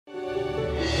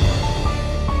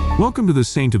Welcome to the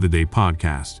Saint of the Day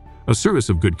podcast, a service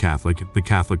of Good Catholic, the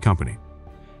Catholic Company.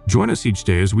 Join us each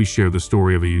day as we share the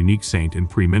story of a unique saint in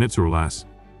 3 minutes or less.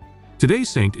 Today's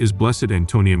saint is Blessed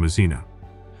Antonia Mesina.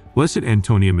 Blessed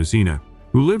Antonia Mesina,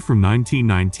 who lived from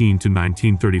 1919 to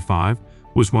 1935,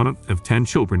 was one of 10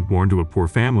 children born to a poor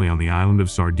family on the island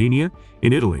of Sardinia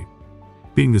in Italy.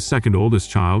 Being the second oldest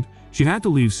child, she had to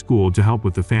leave school to help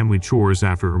with the family chores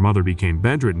after her mother became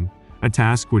bedridden, a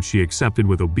task which she accepted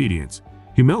with obedience,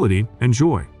 humility, and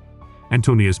joy.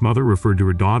 Antonia's mother referred to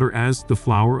her daughter as the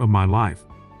flower of my life.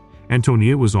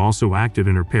 Antonia was also active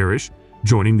in her parish,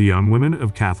 joining the Young Women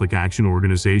of Catholic Action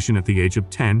organization at the age of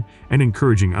 10 and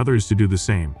encouraging others to do the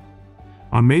same.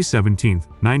 On May 17,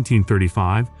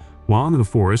 1935, while in the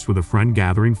forest with a friend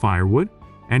gathering firewood,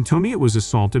 Antonia was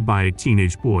assaulted by a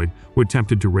teenage boy who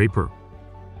attempted to rape her.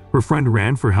 Her friend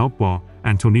ran for help while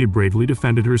Antonia bravely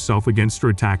defended herself against her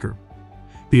attacker.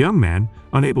 The young man,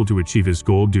 unable to achieve his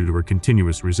goal due to her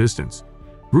continuous resistance,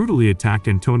 brutally attacked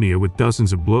Antonia with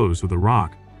dozens of blows with a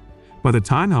rock. By the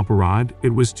time help arrived,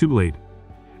 it was too late.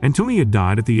 Antonia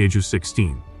died at the age of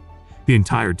 16. The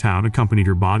entire town accompanied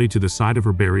her body to the site of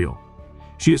her burial.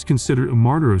 She is considered a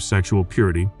martyr of sexual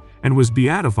purity and was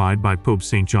beatified by Pope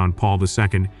St. John Paul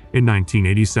II in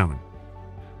 1987.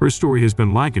 Her story has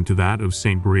been likened to that of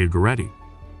St. Maria Goretti.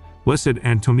 Blessed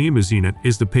Antonia Mesina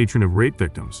is the patron of rape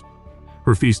victims.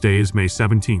 Her feast day is May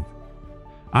 17th.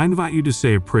 I invite you to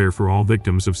say a prayer for all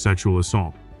victims of sexual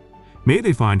assault. May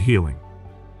they find healing.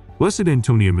 Blessed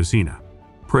Antonia Mesina,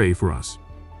 pray for us.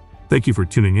 Thank you for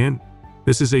tuning in.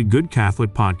 This is a Good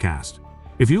Catholic podcast.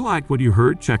 If you liked what you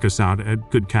heard, check us out at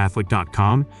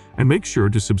goodcatholic.com and make sure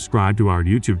to subscribe to our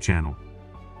YouTube channel.